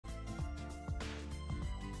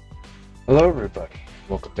Hello everybody,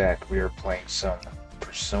 welcome back. We are playing some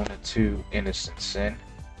Persona 2 Innocent Sin,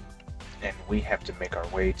 and we have to make our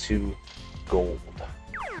way to gold.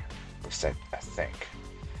 At least I think.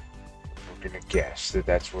 We're gonna guess that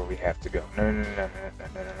that's where we have to go. No. In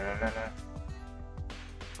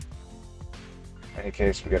any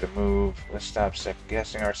case, we gotta move. Let's stop second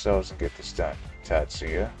guessing ourselves and get this done.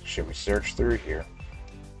 Tatsuya, should we search through here?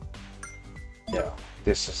 No,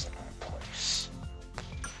 this isn't our place.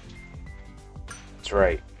 That's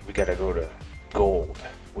right, we gotta go to gold,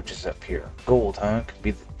 which is up here. Gold, huh?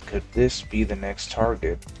 Could this be the next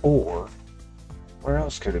target? Or, where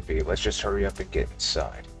else could it be? Let's just hurry up and get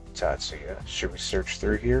inside. Tatsuya, should we search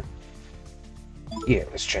through here? Yeah,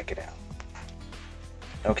 let's check it out.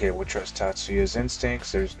 Okay, we'll trust Tatsuya's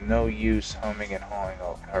instincts. There's no use hemming and hawing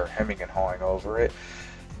over it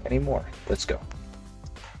anymore. Let's go.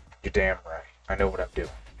 You're damn right. I know what I'm doing.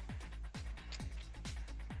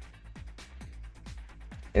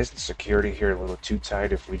 Isn't security here a little too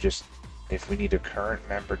tight if we need a current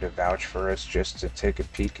member to vouch for us just to take a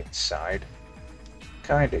peek inside?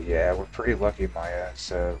 Kinda, yeah. We're pretty lucky, Maya.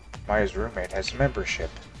 Maya's roommate has membership.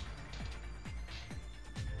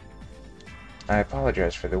 I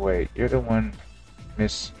apologize for the wait. You're the one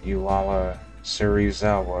Miss Eulala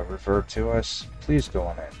Serizawa referred to us? Please go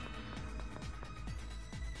on in.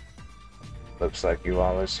 Looks like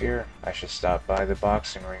Eulala's here. I should stop by the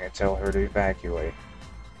boxing ring and tell her to evacuate.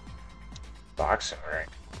 Boxing ring?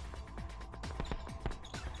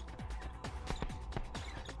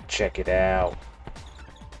 Check it out.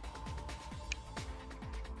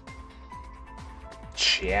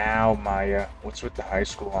 Ciao, Maya. What's with the high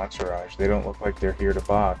school entourage? They don't look like they're here to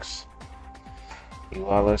box.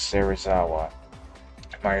 Eulala Serizawa.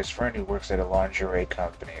 Maya's friend who works at a lingerie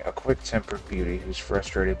company. A quick-tempered beauty who's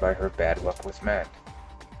frustrated by her bad luck with men.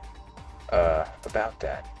 About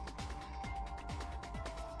that.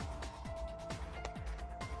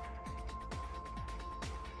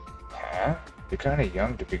 Huh? You're kinda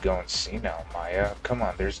young to be going senile, Maya. Come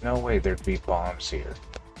on, there's no way there'd be bombs here.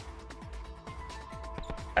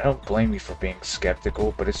 I don't blame you for being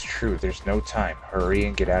skeptical, but it's true, there's no time. Hurry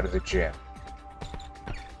and get out of the gym.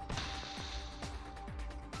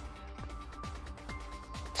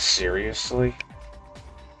 Seriously?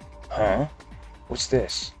 Huh? What's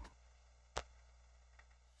this?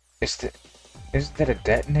 Isn't that a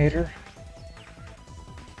detonator?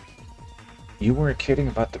 You weren't kidding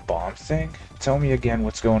about the bomb thing? Tell me again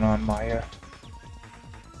what's going on, Maya.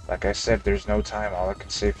 Like I said, there's no time. All I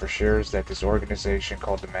can say for sure is that this organization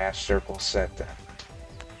called the Mass Circle set them.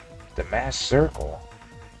 The Mass Circle?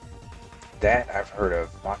 That I've heard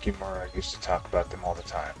of. Makimura used to talk about them all the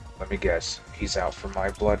time. Let me guess, he's out for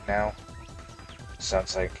my blood now?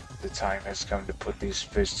 Sounds like the time has come to put these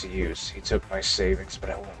fists to use. He took my savings,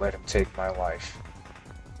 but I won't let him take my life.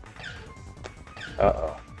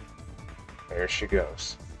 Uh-oh. There she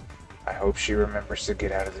goes. I hope she remembers to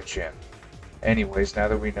get out of the gym. Anyways, now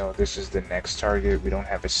that we know this is the next target, we don't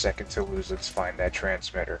have a second to lose. Let's find that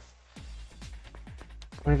transmitter.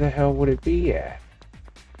 Where the hell would it be at?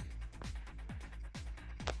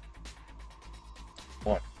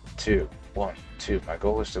 1, 2, 1, 2. My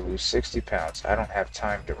goal is to lose 60 pounds. I don't have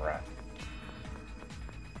time to run.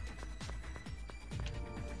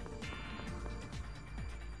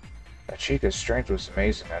 Chica's strength was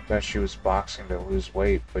amazing. I thought she was boxing to lose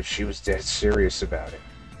weight, but she was dead serious about it.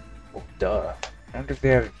 Well, duh. I wonder if they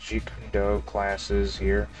have Jeet Kune Do classes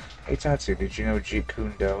here. Hey Tatsu, did you know Jeet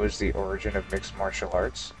Kune Do is the origin of mixed martial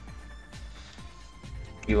arts?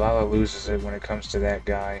 Eulala loses it when it comes to that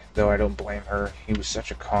guy, though I don't blame her. He was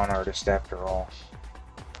such a con artist after all.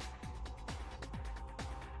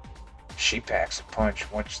 She packs a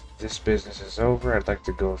punch. Once this business is over, I'd like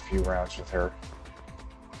to go a few rounds with her.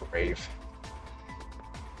 Brave.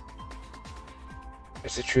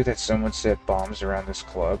 Is it true that someone set bombs around this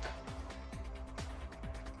club?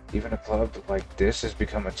 Even a club like this has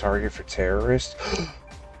become a target for terrorists?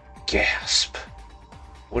 Gasp!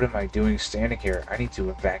 What am I doing standing here? I need to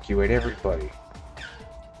evacuate everybody.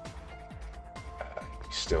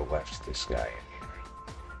 You still left this guy in here.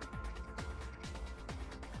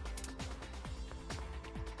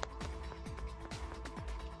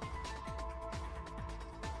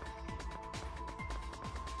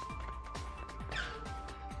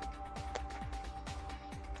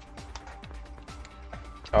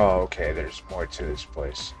 Oh, okay, there's more to this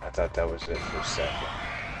place. I thought that was it for a second.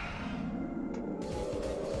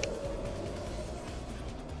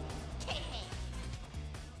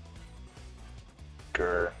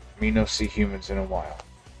 Grr, me no see humans in a while.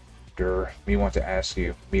 Grr, me want to ask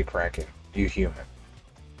you, me Kraken, you human.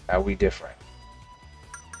 How we different?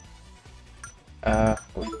 Uh,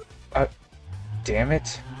 uh, damn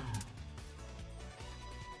it.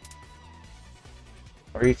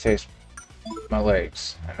 Where do you taste my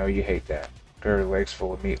legs? I know you hate that. Her legs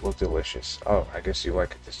full of meat look delicious. Oh, I guess you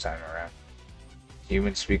like it this time around.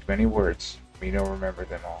 Humans speak many words. Me no remember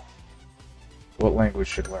them all. What language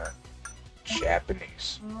should learn?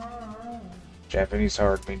 Japanese. Japanese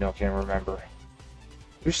hard, me no can remember.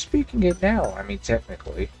 You're speaking it now, I mean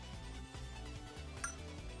technically.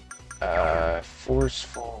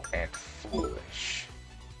 Forceful and foolish.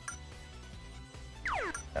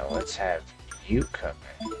 Now let's have you come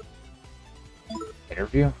in.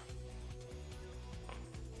 Interview?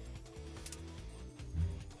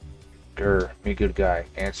 Grr, me good guy.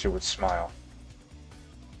 Answer with smile.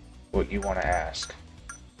 What you want to ask?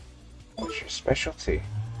 What's your specialty?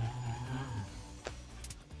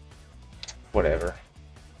 Whatever.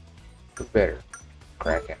 Who better?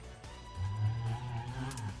 Kraken.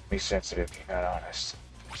 Me sensitive, you're not honest.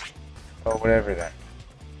 Oh, whatever then.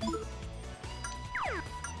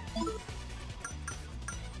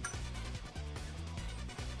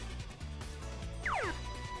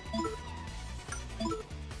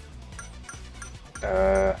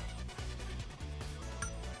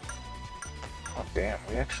 Oh damn,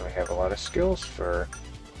 we actually have a lot of skills for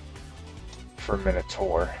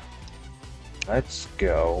Minotaur. Let's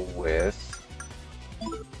go with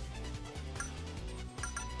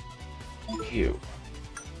you.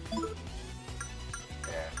 And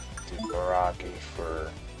do Baragi for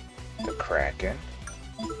the Kraken.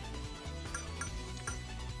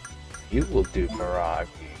 You will do Miragi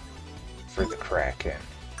for the Kraken.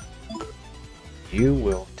 You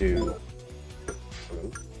will do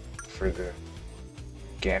Fruit for the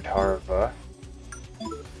Gandharva.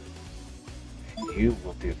 And you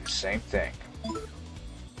will do the same thing.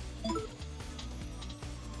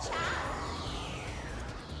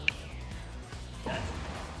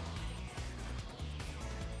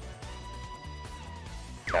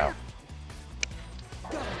 Now.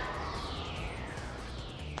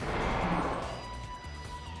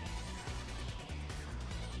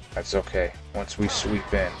 That's okay. Once we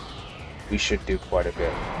sweep in, we should do quite a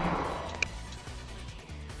bit.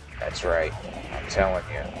 That's right. I'm telling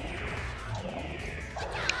you.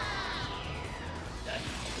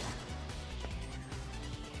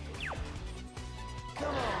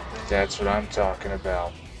 That's what I'm talking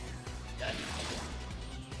about.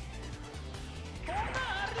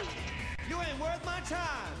 You ain't worth my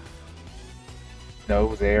time.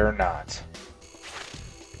 No, they're not.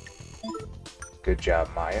 Good job,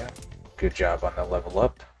 Maya. Good job on the level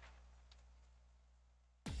up.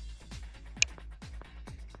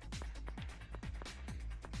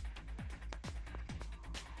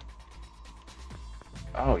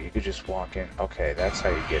 Oh, you could just walk in. Okay, that's how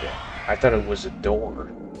you get in. I thought it was a door.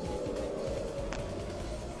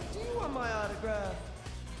 Do you want my autograph?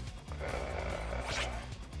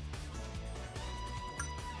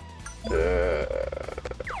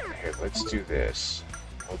 Here, let's do this.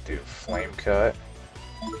 We'll do flame cut.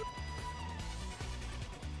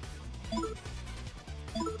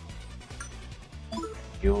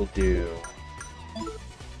 You'll do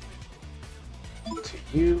to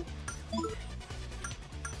you.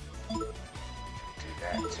 Do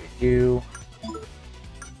that to you.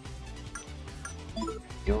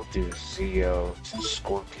 You'll do Zeo to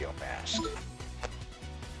Scorpio mask.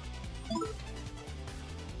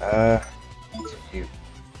 To you.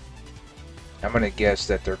 I'm gonna guess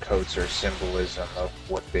that their coats are symbolism of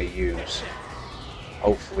what they use.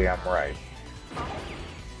 Hopefully I'm right.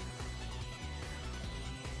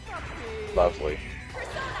 Lovely.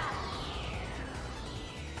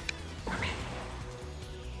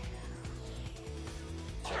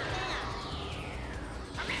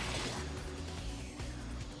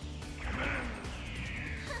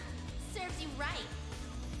 Serves you right.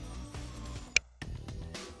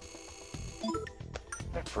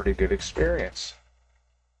 A pretty good experience.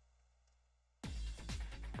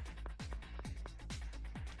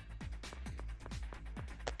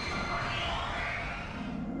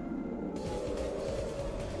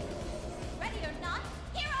 Ready or not,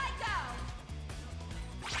 here I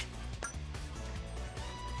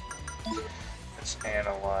go. Let's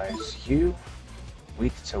analyze you.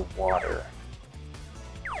 Weak to water.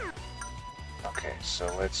 Okay, so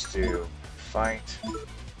let's do fight.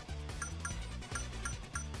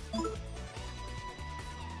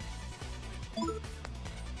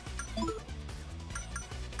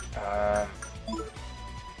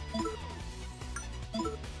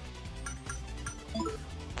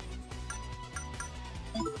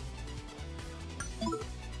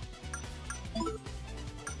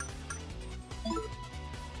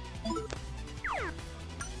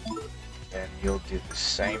 you'll do the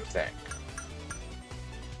same thing.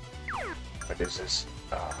 But is this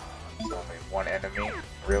only one enemy?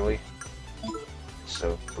 Really?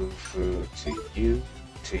 So boo-foo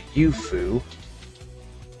to you-foo.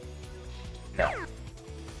 No. Here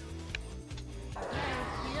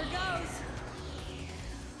goes.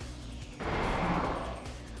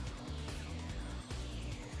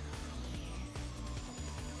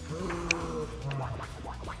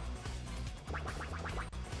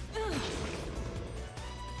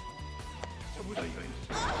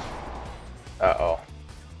 Uh-oh.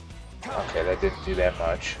 Okay, that didn't do that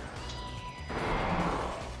much.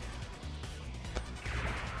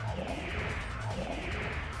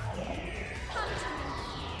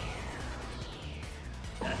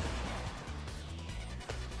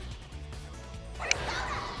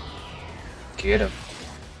 Get him.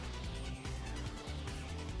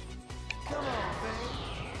 Come on, baby.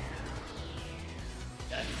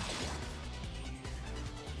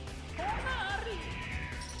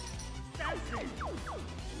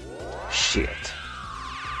 Shit.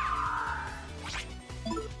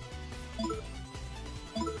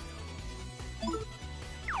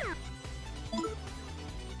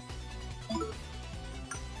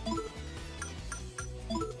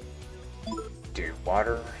 Do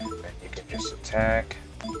water, then you can just attack,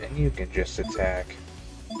 and you can just attack.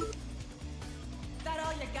 That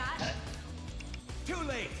all you got? Too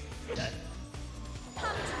late.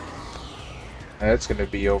 That's gonna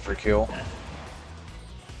be overkill.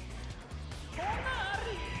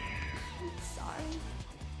 Sorry.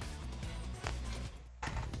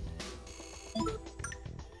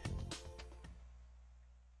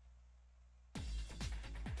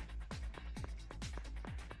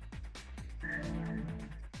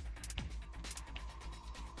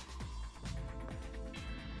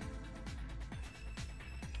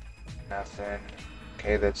 Nothing.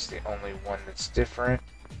 Okay, that's the only one that's different.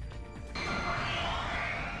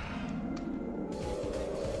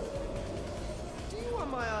 Do you want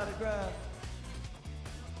my autograph?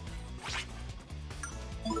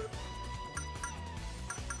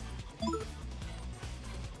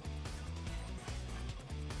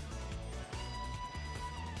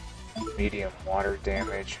 Medium water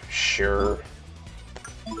damage, sure.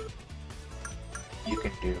 You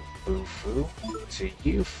can do boo-foo to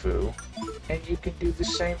you-foo, and you can do the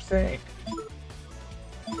same thing.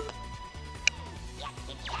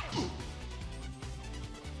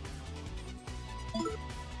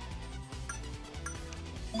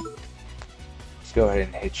 Let's go ahead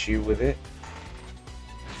and hit you with it.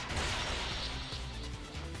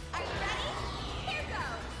 Are you ready? Here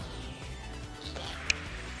goes.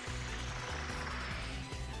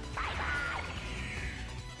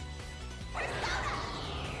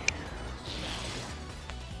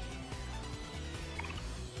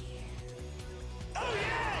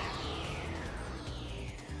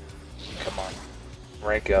 Come on,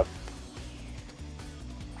 rank up.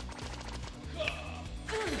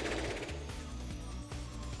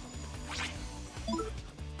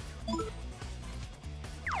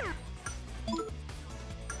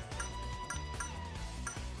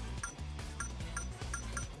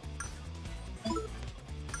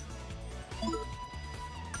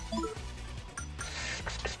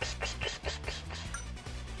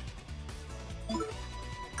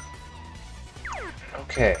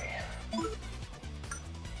 Okay.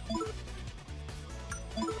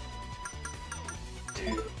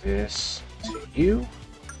 Do this to you.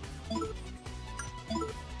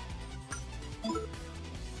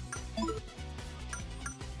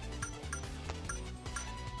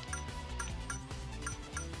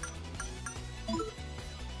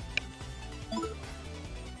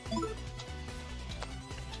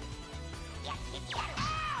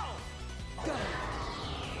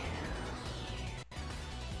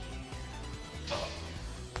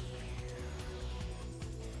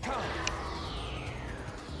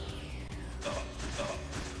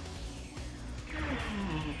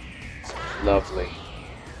 Lovely.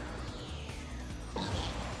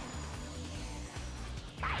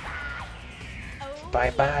 Oh,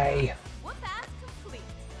 Bye-bye. Whoop-ass complete.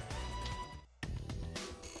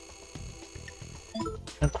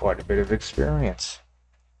 And quite a bit of experience.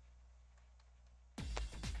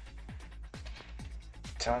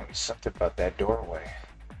 Telling me something about that doorway.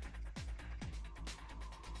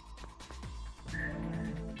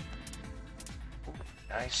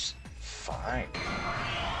 Nice find.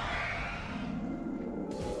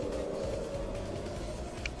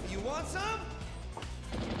 You want some?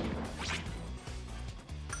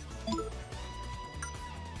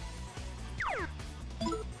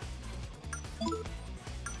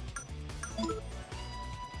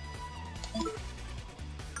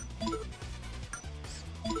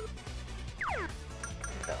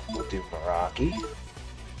 Rocky.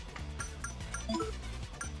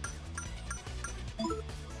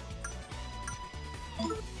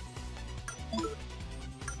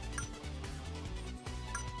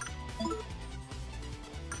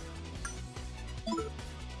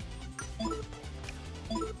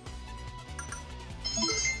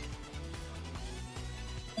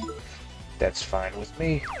 That's fine with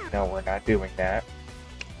me. No, we're not doing that.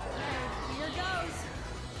 Here goes.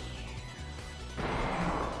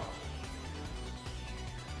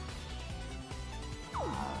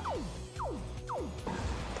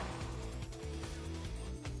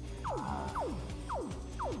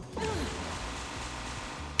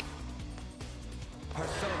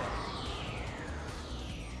 Persona.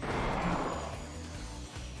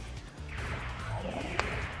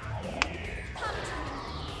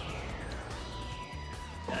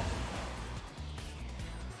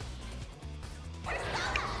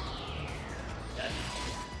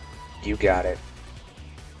 You got it.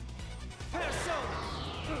 Persona.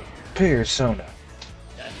 Persona.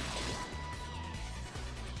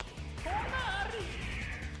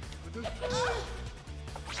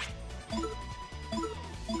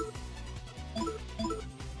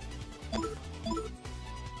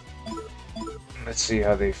 Let's see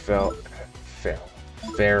how they fare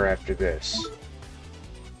after this.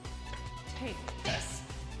 Take this.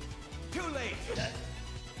 Too late.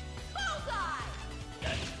 Bullseye.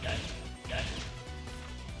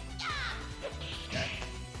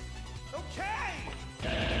 Okay.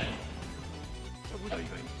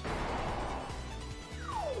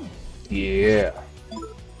 Yeah.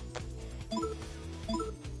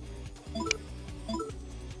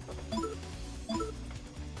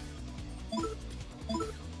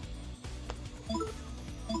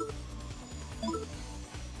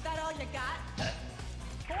 That all you got?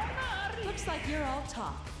 Looks like you're all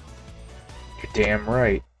talk. You're damn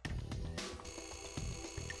right.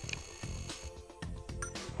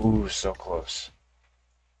 Ooh, so close.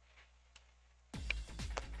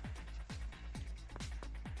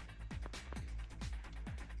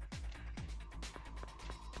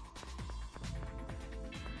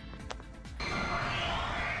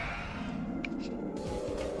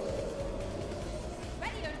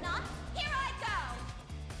 Ready or not, here I go.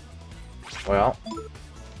 Well,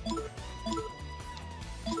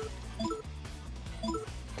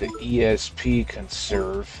 the ESP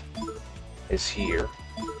conserve is here.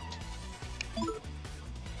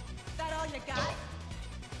 That all you got?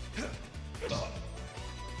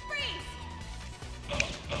 Freeze!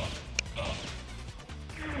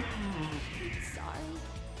 Sorry.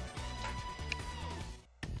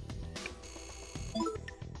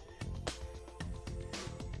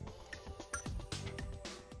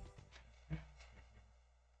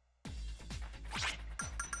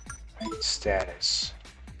 Right, status.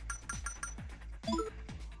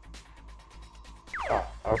 Oh,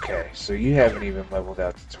 okay, so you haven't even leveled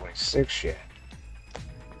out to 26 yet.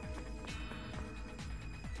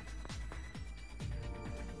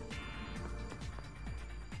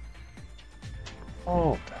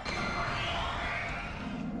 Hold on.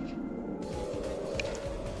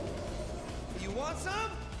 You want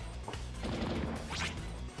some?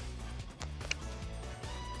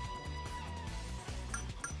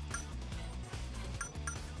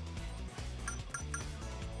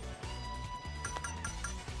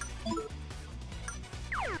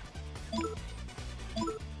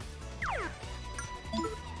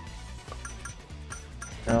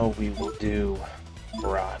 No, we will do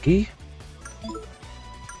Rocky,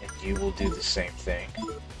 and you will do the same thing.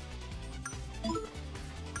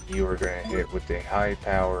 You are going to hit with a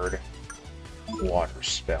high-powered water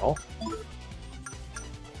spell.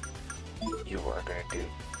 You are going to do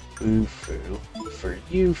Boo-Foo for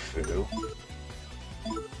You-Foo.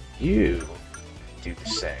 You do the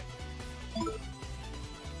same.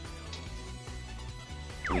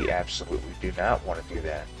 We absolutely do not want to do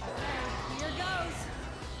that. Here goes.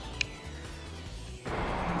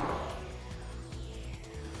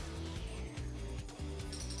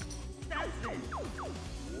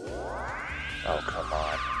 Oh, come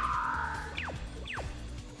on.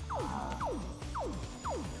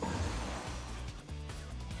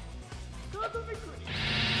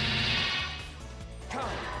 Come.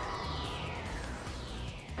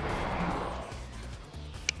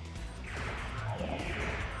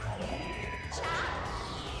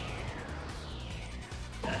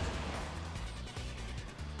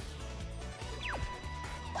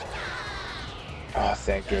 Oh,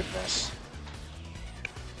 thank goodness.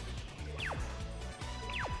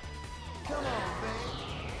 Come on, babe.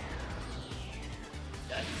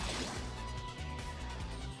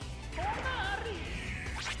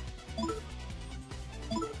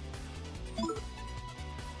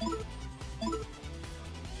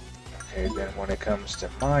 Okay, then when it comes to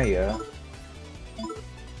Maya,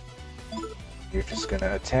 you're just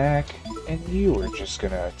gonna attack, and you are just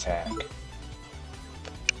gonna attack.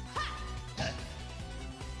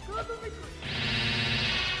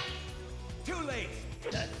 Too late.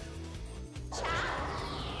 Did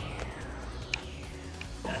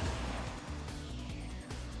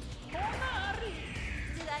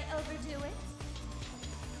I overdo it?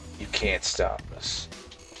 You can't stop us.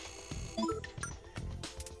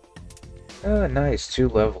 Oh, nice, 2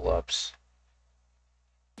 level ups.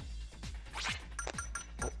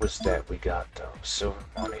 What was that we got though? Silver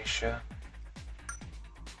Monisha?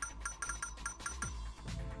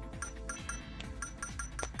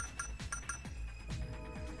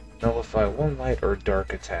 Nullify 1 light or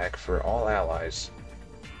dark attack for all allies.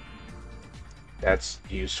 That's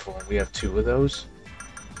useful. We have 2 of those.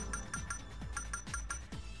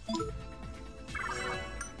 You're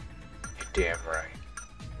damn right.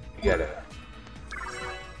 You gotta...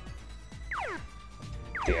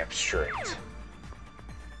 Damn straight.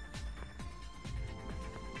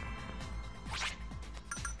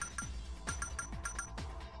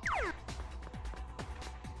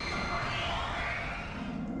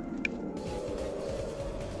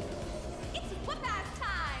 It's whoop-ass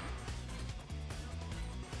time!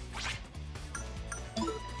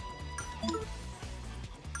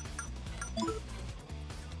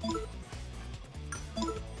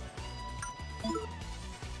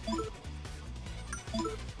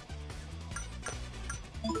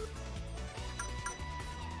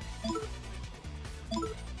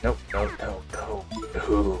 Nope, no, no, no,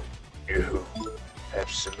 no, no.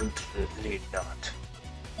 Absolutely not.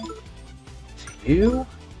 To you?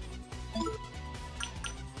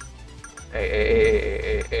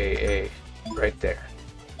 Hey. Right there.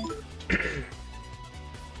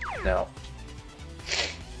 No.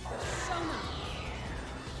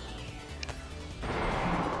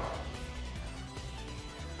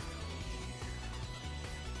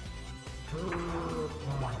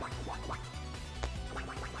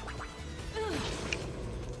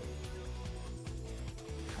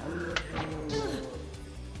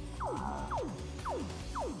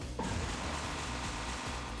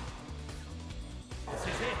 This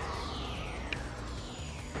is it.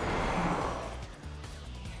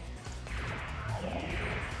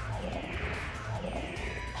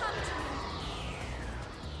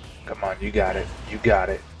 Come on, you got it. You got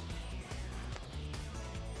it.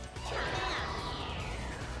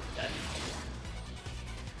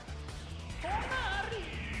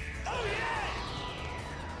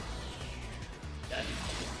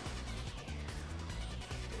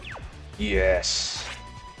 Yes.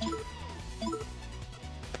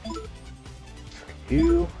 For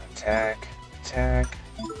you, attack, attack.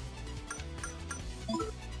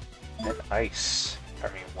 And ice. I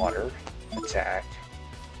mean water. Attack.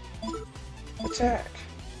 Attack.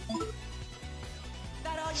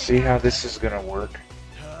 That all you See got? how this is gonna work?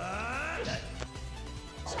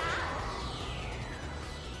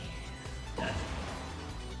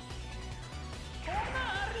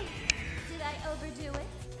 Did I overdo it?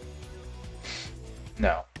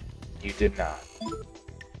 No, you did not.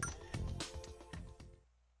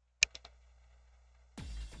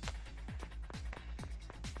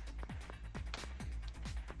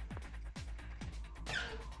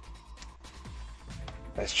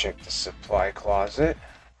 Let's check the supply closet.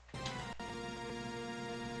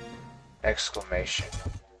 Exclamation.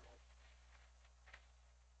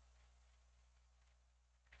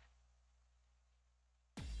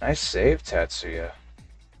 Nice save, Tatsuya.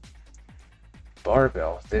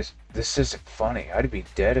 Barbell, this isn't funny. I'd be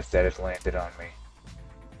dead if that had landed on me.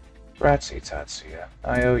 Grazie, Tatsuya.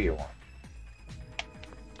 I owe you one.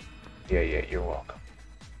 Yeah, you're welcome.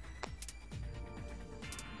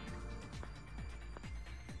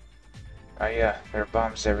 Oh yeah, there are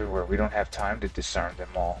bombs everywhere. We don't have time to disarm them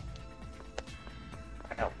all.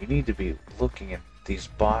 I know, we need to be looking in these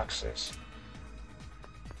boxes.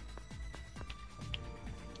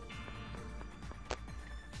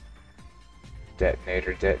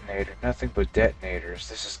 Detonator, detonator, nothing but detonators.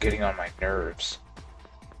 This is getting on my nerves.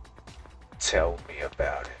 Tell me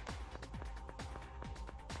about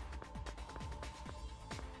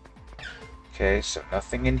it. Okay, so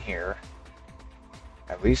nothing in here.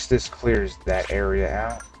 At least this clears that area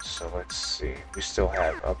out. So let's see. We still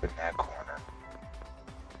have up in that corner.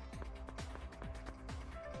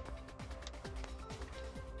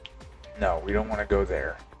 No, we don't want to go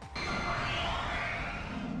there.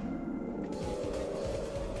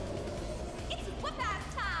 It's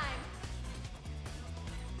whoop-ass time!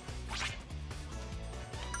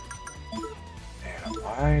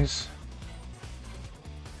 Analyze.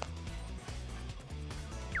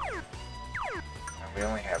 we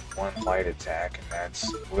only have one light attack, and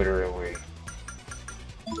that's literally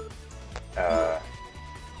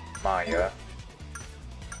Maya,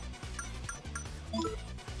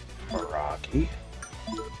 Meraki.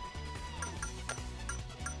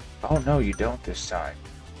 Oh no, you don't this time.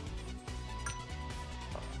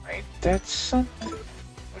 Ain't that something?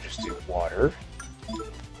 We'll just do water.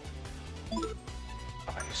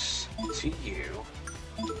 Ice to you.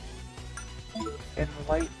 And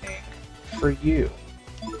lightning for you.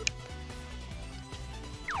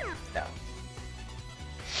 No.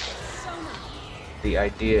 The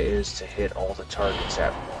idea is to hit all the targets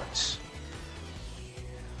at once.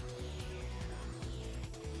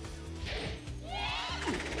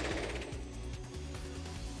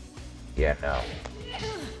 Yeah, no.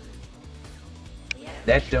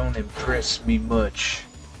 That don't impress me much.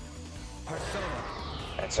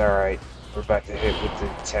 That's alright. We're about to hit with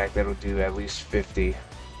the attack that'll do at least 50.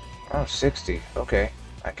 Oh, 60. Okay.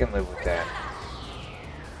 I can live with that.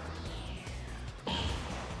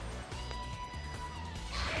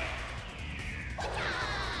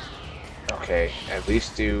 Okay, at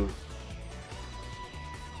least do...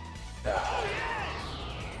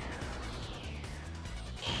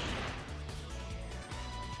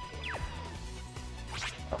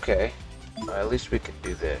 Okay, well, at least we can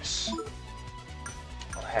do this.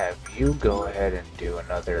 I'll have you go ahead and do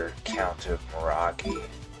another count of Meraki.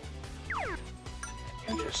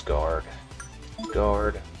 And you just guard,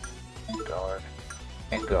 guard, guard,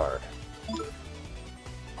 and guard.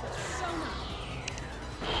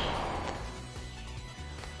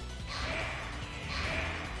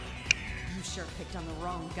 You sure picked on the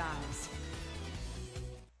wrong guys.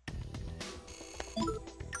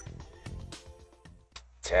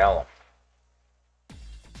 Tell him.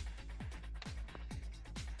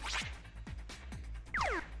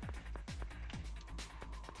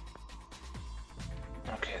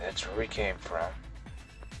 Okay, that's where we came from.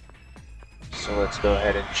 So let's go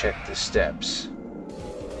ahead and check the steps.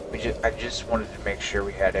 I just wanted to make sure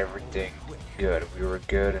we had everything good. We were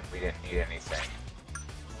good and we didn't need anything.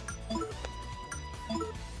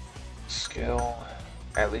 Skill.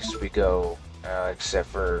 At least we go, except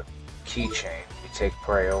for keychain. We take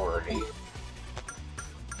priority.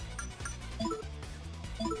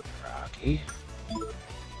 Rocky.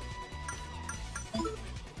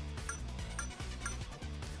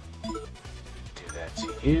 Do that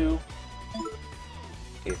to you.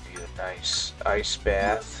 Give you a nice ice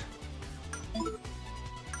bath.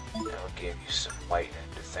 That'll give you some lightning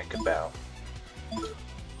to think about.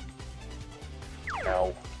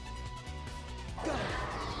 No.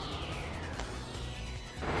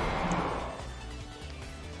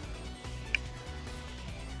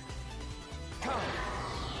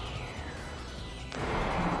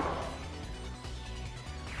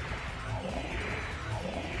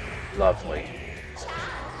 Lovely.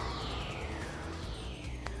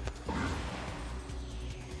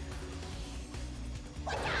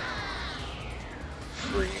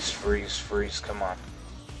 Freeze, freeze, freeze, come on.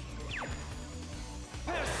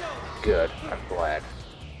 Good, I'm glad.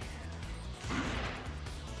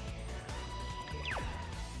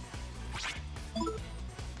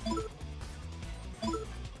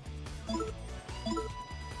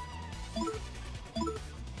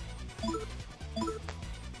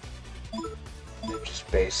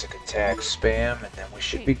 Just basic attack spam, and then we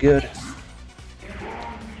should be good.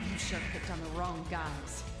 You sure picked on the wrong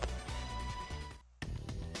guys.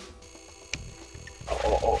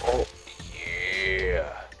 Oh,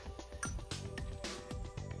 yeah.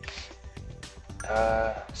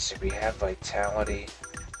 See, we have vitality.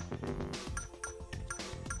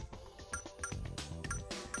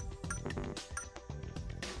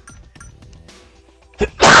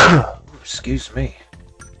 Excuse me.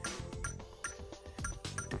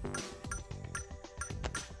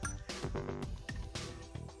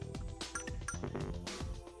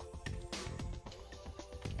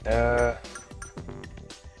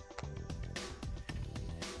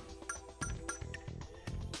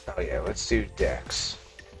 Oh yeah, let's do Dex.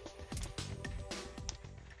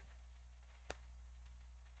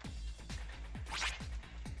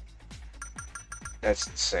 That's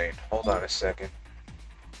insane. Hold on a second.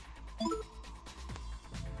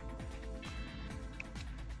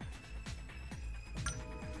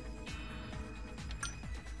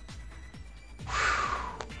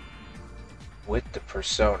 With the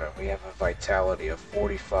persona, we have a vitality of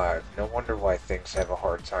 45. No wonder why things have a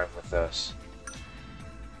hard time with us.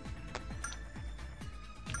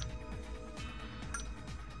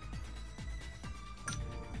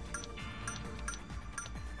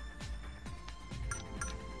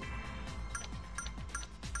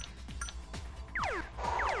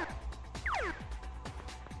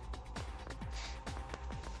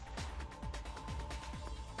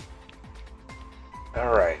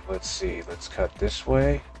 let's see. Let's cut this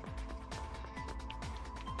way.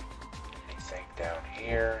 Anything down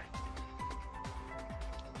here?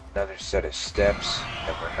 Another set of steps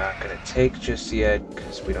that we're not going to take just yet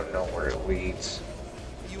because we don't know where it leads.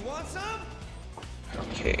 You want some?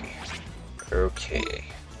 Okay. Okay.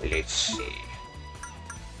 Let's see.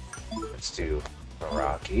 Let's do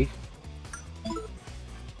Meraki.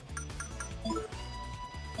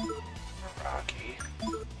 Meraki.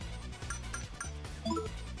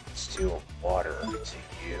 Let's do water to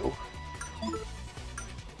you.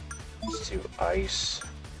 Let's do ice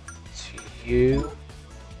to you.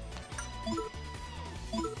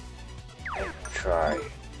 And try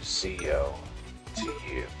CO to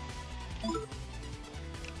you.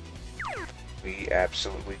 We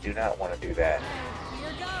absolutely do not want to do that.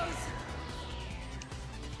 Here goes.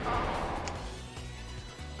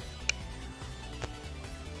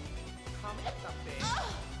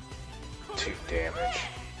 2 damage.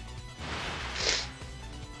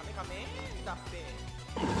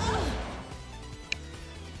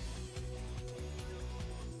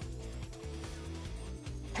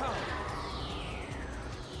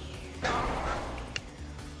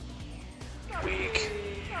 Weak.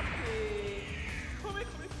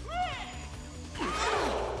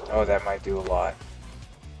 Oh, that might do a lot.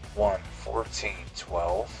 1, 14,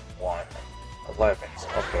 12, 1, 11.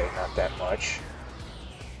 Okay, not that much.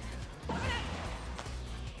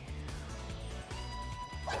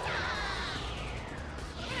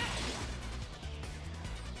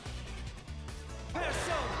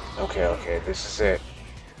 Okay, this is it.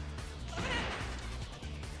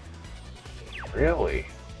 Really?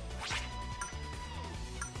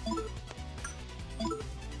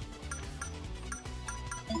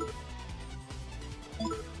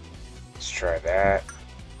 Let's try that.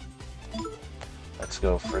 Let's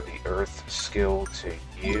go for the earth skill to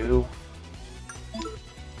you.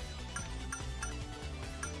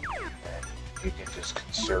 And you can just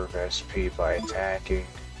conserve SP by attacking.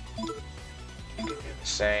 You can do the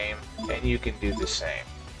same, and you can do the same.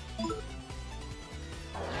 Here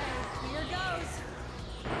goes.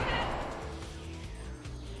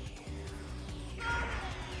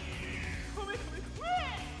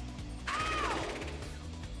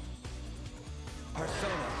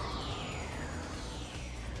 Persona.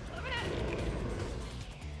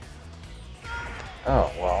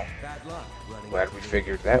 Oh, well, Bad luck running. glad we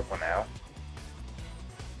figured that one out.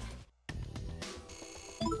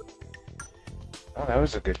 Oh, that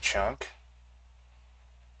was a good chunk.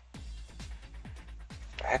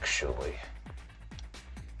 Actually,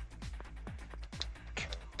 can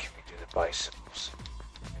we do the bicycles?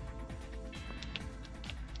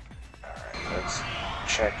 Alright, let's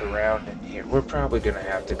check around in here. We're probably going to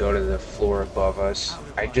have to go to the floor above us.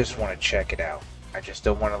 I just want to check it out. I just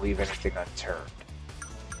don't want to leave anything unturned.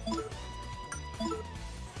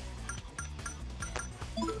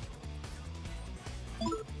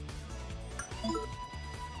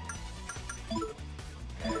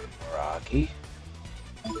 And Rocky.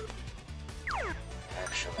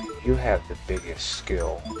 Actually, you have the biggest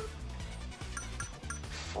skill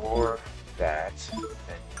for that. Then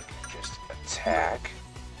you can just attack.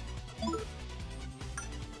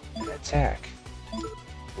 And attack.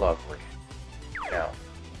 Lovely. No,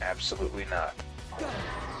 absolutely not.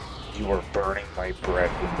 You are burning my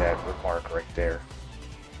bread with that remark right there.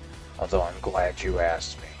 Although I'm glad you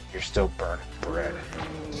asked me. You're still burning bread.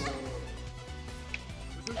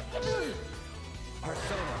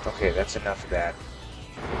 Okay, that's enough of that.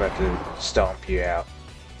 We're about to stomp you out.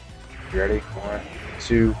 You ready? 1,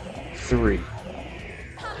 2, 3.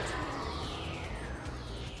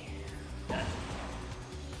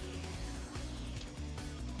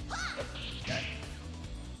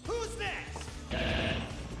 Who's next?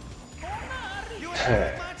 You ain't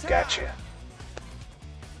my time. Gotcha.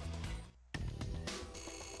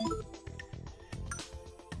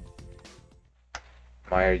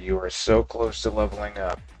 Maya, you are so close to leveling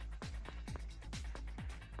up.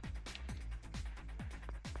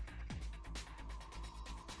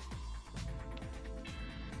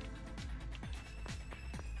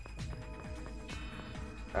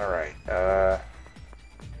 Alright, damn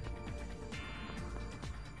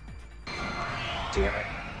it.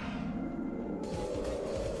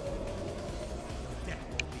 Death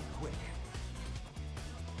will be quick.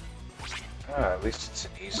 At least it's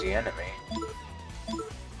an easy enemy.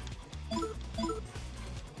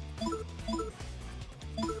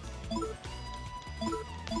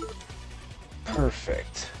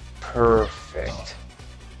 Perfect. Perfect.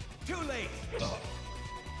 Too late.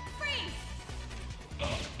 Freeze.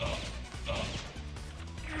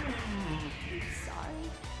 Sorry.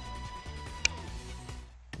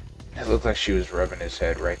 It looked like she was rubbing his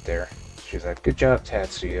head right there. She was like, "Good job,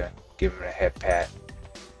 Tatsuya." Give him a head pat.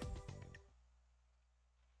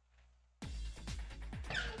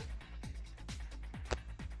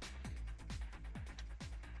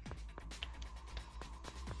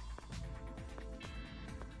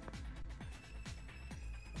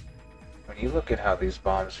 When you look at how these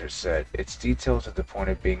bombs are set, it's detailed to the point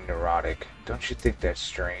of being neurotic. Don't you think that's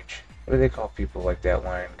strange? What do they call people like that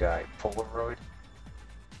lion guy? Polaroid?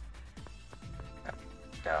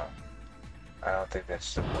 No. I don't think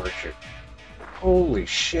that's the word. Holy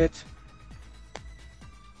shit!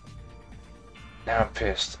 Now I'm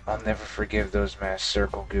pissed. I'll never forgive those mass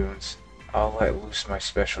circle goons. I'll let loose my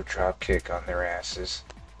special drop kick on their asses.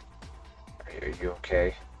 Are you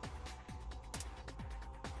okay?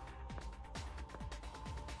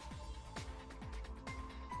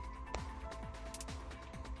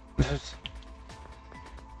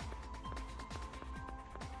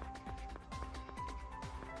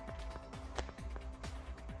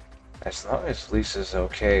 As long as Lisa's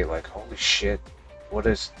okay, like, holy shit, what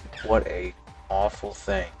a awful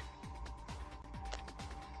thing.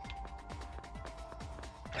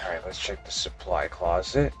 Alright, let's check the supply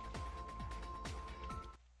closet.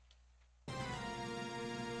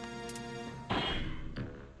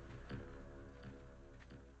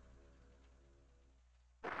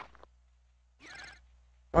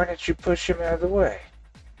 Why didn't you push him out of the way?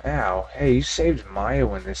 Ow, hey, you saved Maya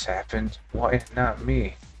when this happened. Why not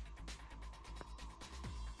me?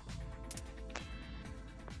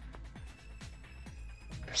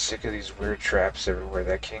 I'm sick of these weird traps everywhere.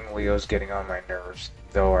 That King Leo's getting on my nerves.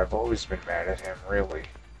 Though I've always been mad at him, really.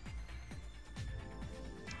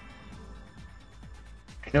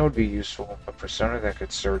 You know what would be useful? A persona that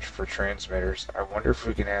could search for transmitters. I wonder if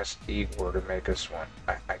we can ask Igor to make us one.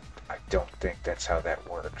 I don't think that's how that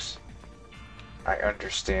works. I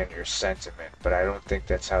understand your sentiment, but I don't think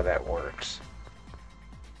that's how that works.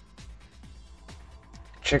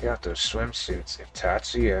 Check out those swimsuits. If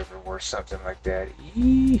Tatsuya ever wore something like that,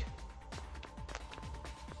 eee!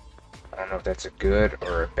 I don't know if that's a good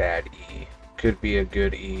or a bad E. Could be a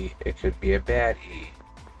good E, it could be a bad E.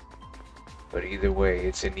 But either way,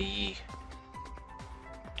 it's an E.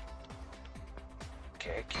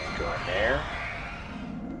 Okay, can't go in there.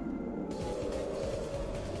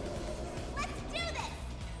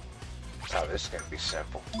 Oh, this is gonna be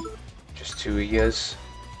simple. Just two Ias.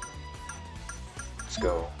 Let's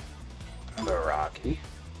go Meraki.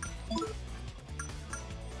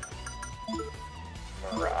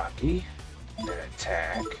 Meraki. And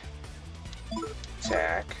attack.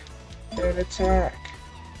 Attack. And attack.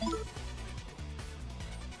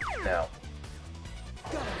 No.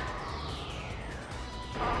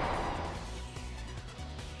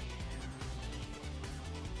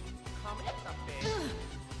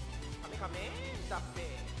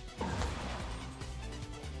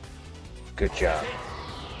 Good job.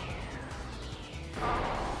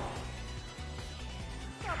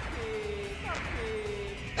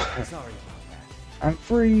 Sorry about that. I'm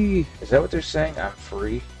free! Is that what they're saying? I'm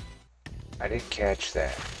free? I didn't catch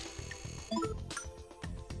that.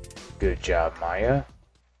 Good job, Maya.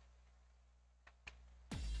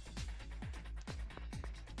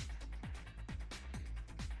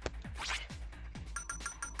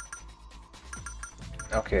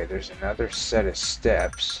 Okay, there's another set of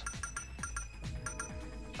steps.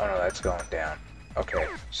 Oh no, that's going down. Okay,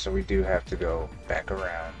 so we do have to go back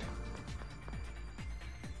around.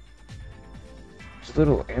 These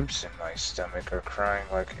little imps in my stomach are crying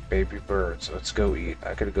like baby birds. Let's go eat.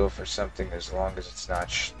 I could go for something as long as it's not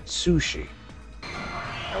sushi.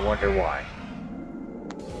 I wonder why.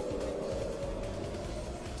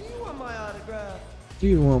 Do you want my autograph? Do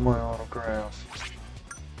you want my autograph?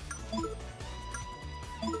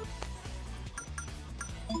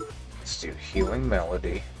 Let's do Healing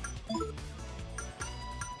Melody.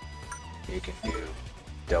 You can do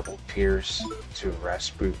Double Pierce to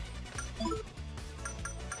Rasputin.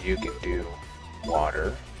 You can do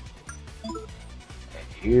Water. And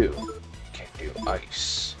you can do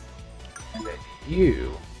Ice. And then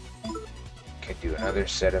you can do another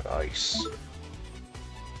set of Ice.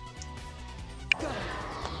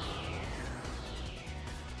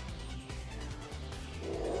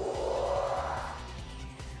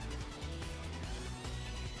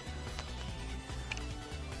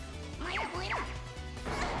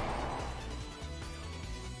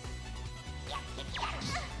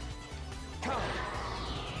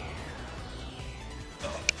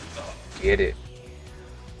 Get it.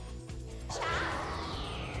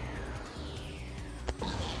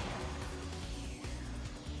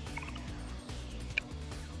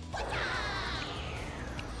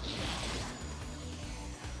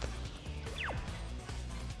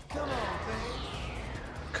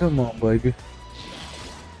 Come on, baby.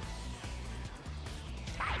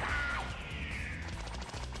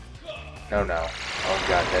 No, no. Oh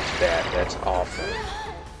god, that's bad. That's awful.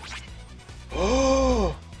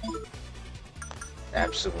 Oh!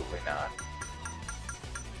 Absolutely not.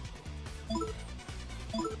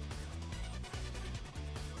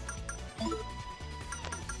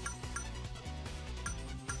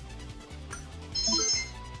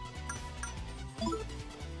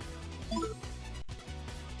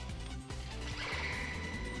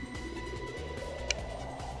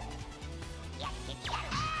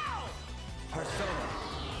 Persona.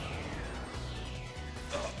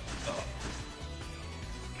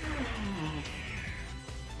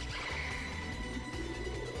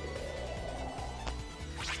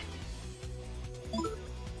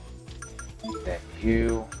 Then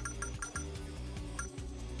you.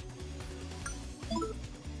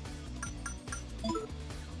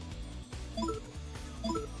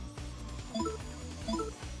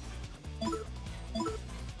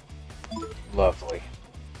 Lovely.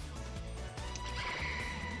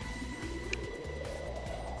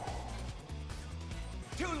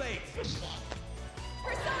 Too late.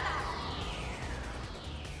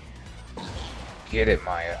 Get it,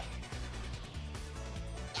 Maya.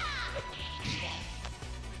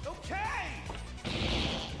 Okay.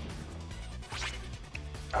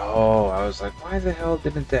 Oh, I was like, why the hell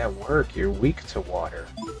didn't that work? You're weak to water.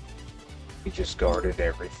 You just guarded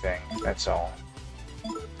everything, that's all.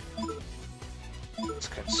 Let's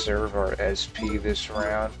conserve our SP this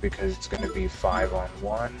round because it's going to be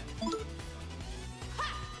 5-on-1.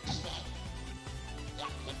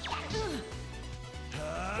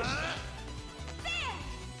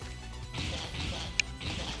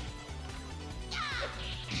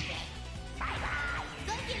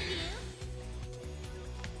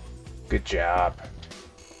 Good job.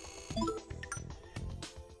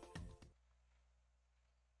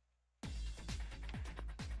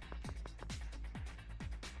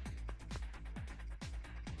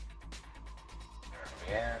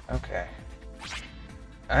 Yeah, okay.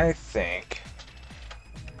 I think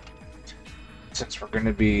since we're going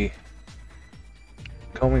to be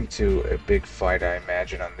going to a big fight, I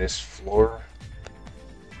imagine, on this floor,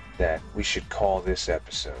 that we should call this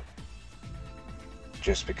episode.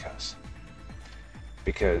 Just because.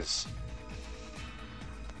 Because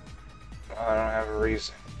well, I don't have a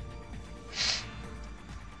reason.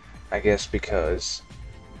 I guess because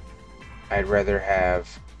I'd rather have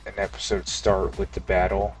an episode start with the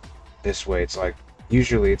battle. This way it's like,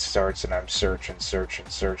 usually it starts and I'm searching,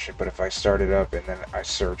 but if I start it up and then I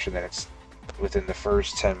search and then it's within the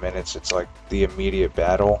first 10 minutes it's like the immediate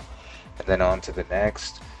battle and then on to the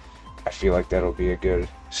next, I feel like that'll be a good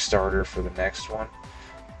starter for the next one.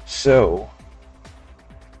 So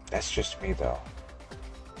that's just me though.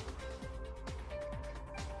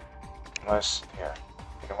 Unless, here,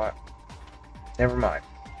 you know what? Never mind.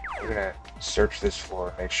 We're gonna search this floor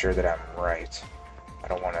and make sure that I'm right. I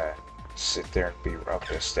don't want to sit there and be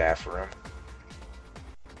up in a staff room.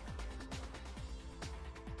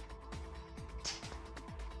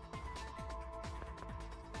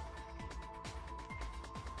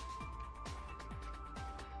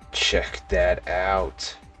 Check that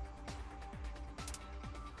out.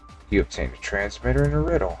 You obtained a transmitter and a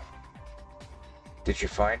riddle. Did you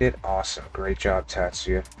find it? Awesome. Great job,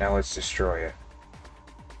 Tatsuya. Now let's destroy it.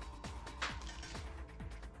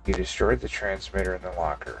 You destroyed the transmitter in the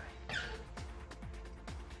locker.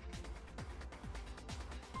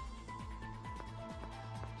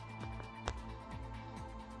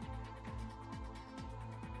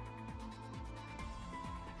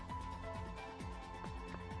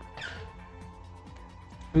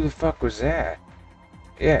 Who the fuck was that?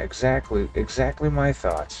 Yeah, exactly my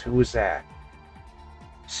thoughts. Who was that?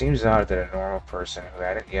 Seems odd that a normal person who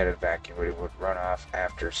hadn't yet evacuated would run off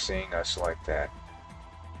after seeing us like that.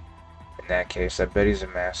 In that case, I bet he's a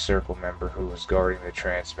mass circle member who was guarding the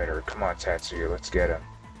transmitter. Come on, Tatsuya, let's get him.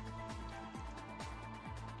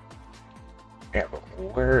 Yeah, but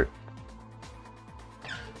where...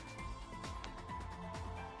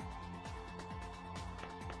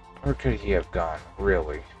 Where could he have gone,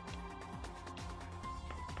 really?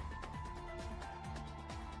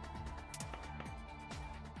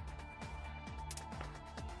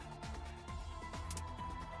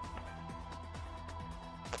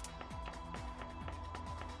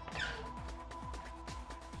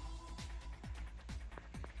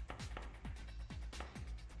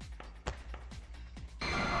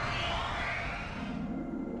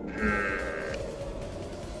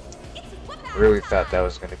 Really thought that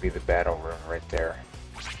was going to be the battle room right there.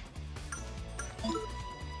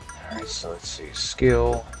 Alright, Alright, so let's see.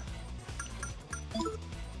 Skill.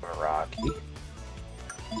 Rocky.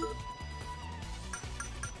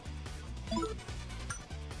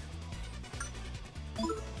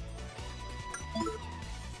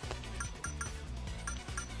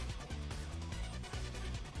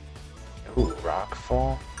 Ooh,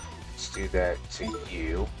 Rockfall. Let's do that to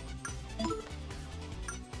you.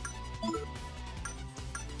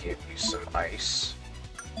 Give you some ice.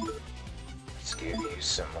 Let's give you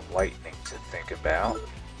some lightning to think about.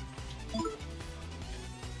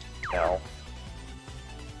 No.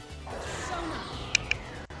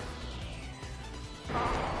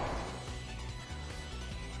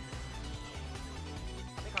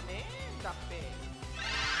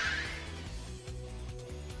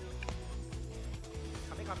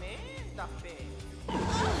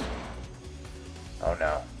 Oh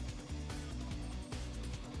no.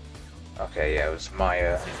 Okay, yeah, it was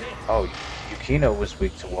Maya. Oh, Yukino was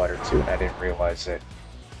weak to water too, and I didn't realize it.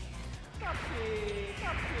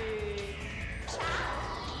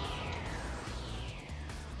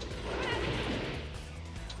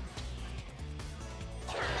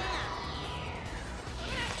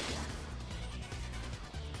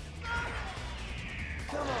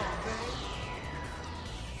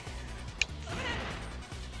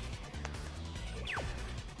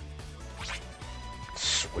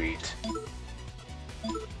 Sweet.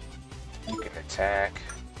 You can attack.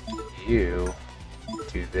 You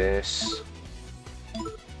do this.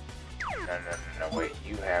 No, wait.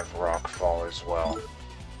 You have Rockfall as well.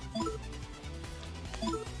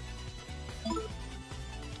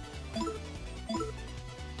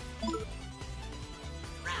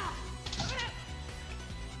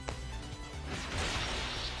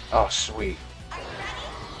 Oh, sweet.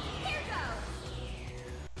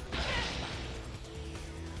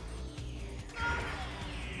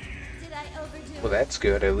 Well, that's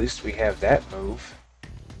good. At least we have that move.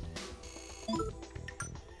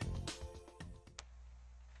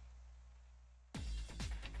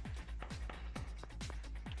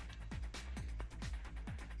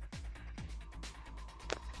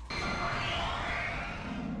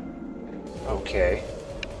 Okay.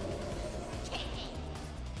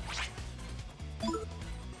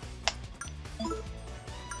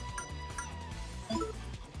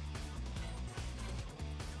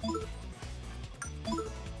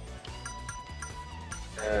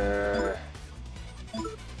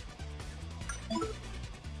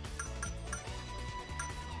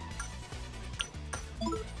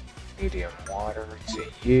 Medium water to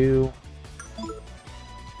you.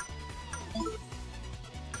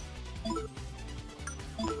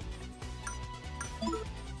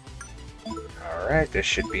 Alright, this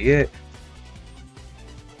should be it.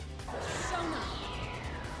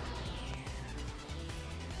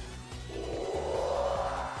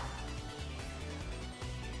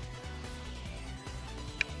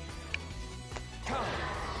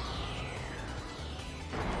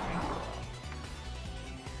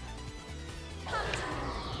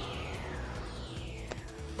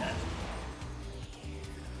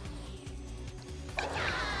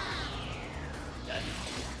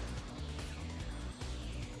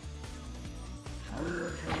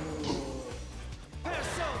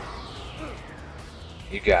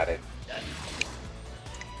 You got it.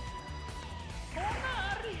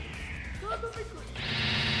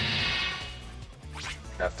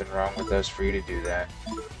 Nothing wrong with us for you to do that.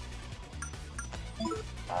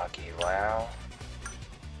 Maki Lao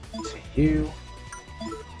to you.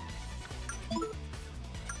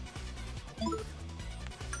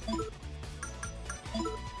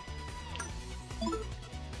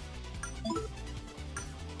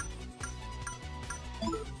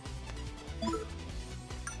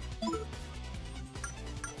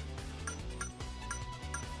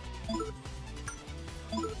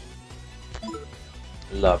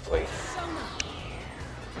 Lovely.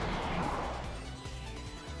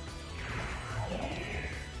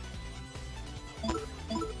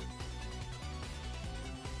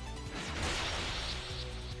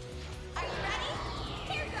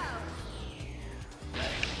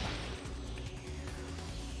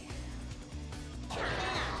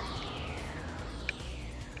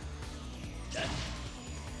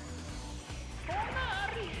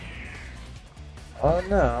 Oh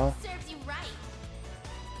no. Serves you right.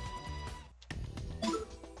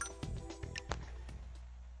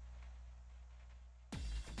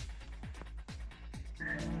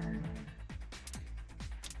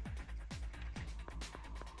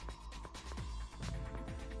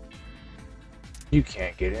 You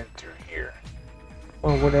can't get in through here.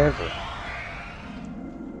 Well, whatever.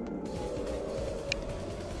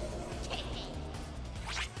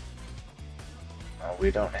 we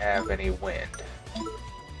don't have any wind.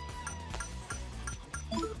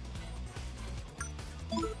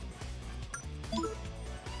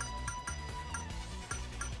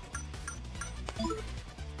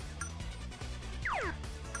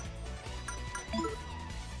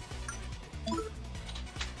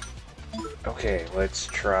 Okay, let's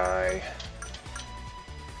try.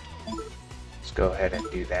 Let's go ahead and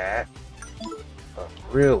do that. But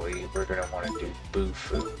really, we're gonna want to do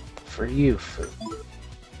boo-foo for you, Foo.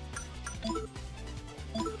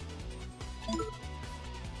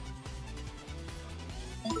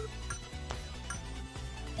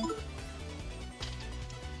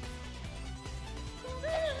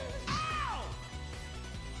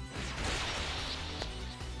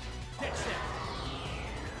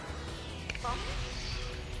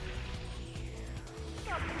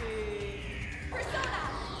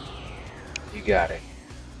 You got it.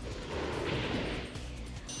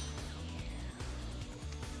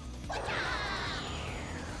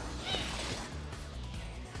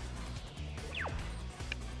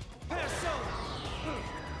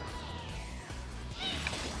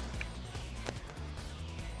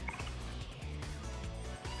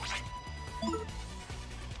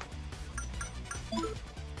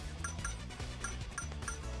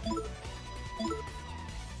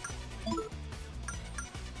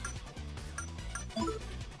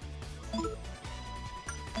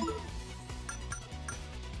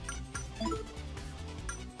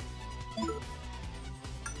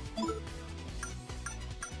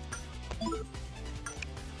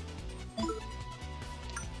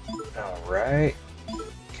 Alright,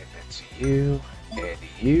 give it to you, and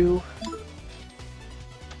you.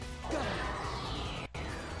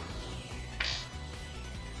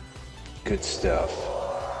 Good stuff.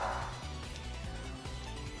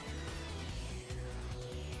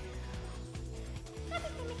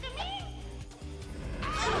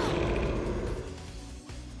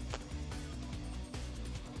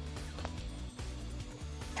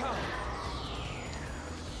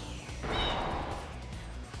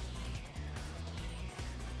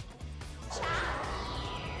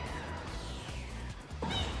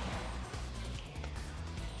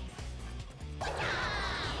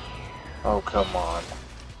 Oh, come on.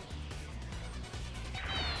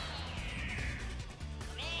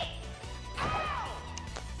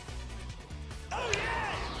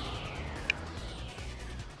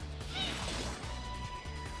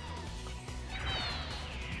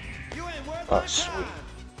 Oh, sweet.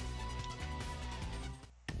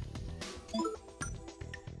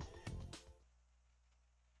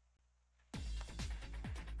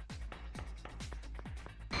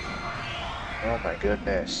 Oh my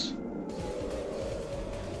goodness.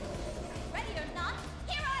 Ready or not,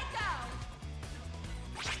 here I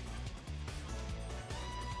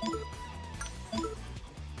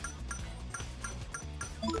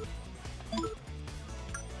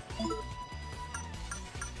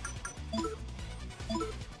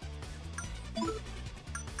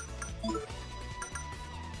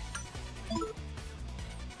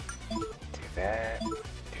Do that. Do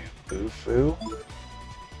boo-foo.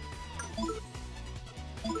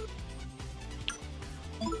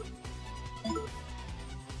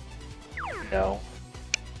 No.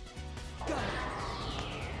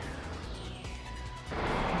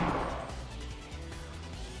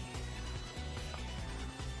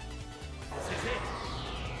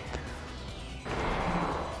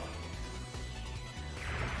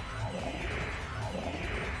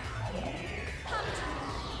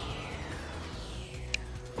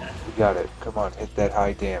 You got it. Come on, hit that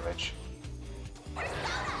high damage.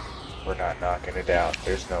 We're not knocking it out.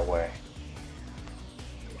 There's no way.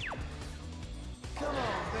 Come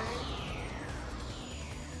on, babe.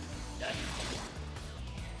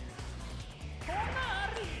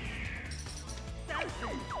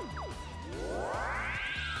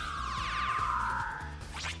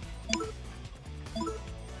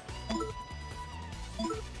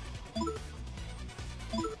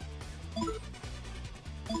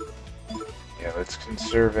 Yeah, let's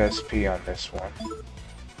conserve SP on this one.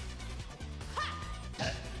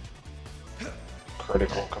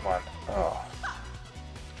 Critical, come on. Oh.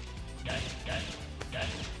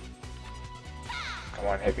 Come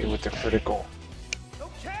on, hit me with the critical.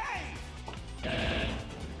 Okay.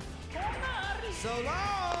 So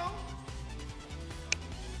long.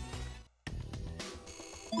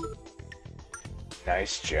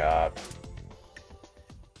 Nice job.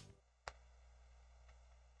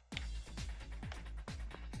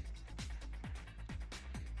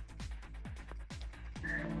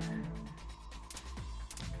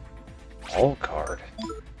 All card.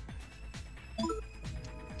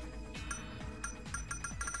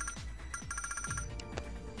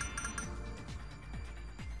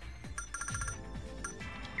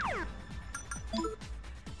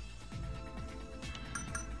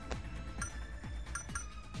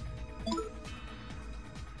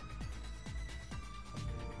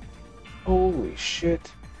 Holy shit.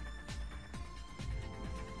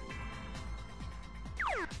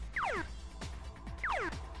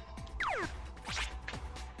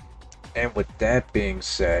 And with that being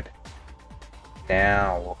said,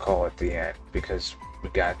 now we'll call it the end, because we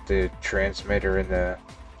got the transmitter and the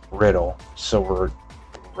riddle, so we're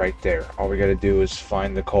right there. All we gotta do is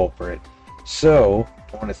find the culprit. So,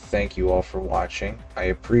 I want to thank you all for watching. I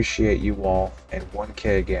appreciate you all, and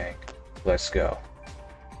 1K gang, let's go.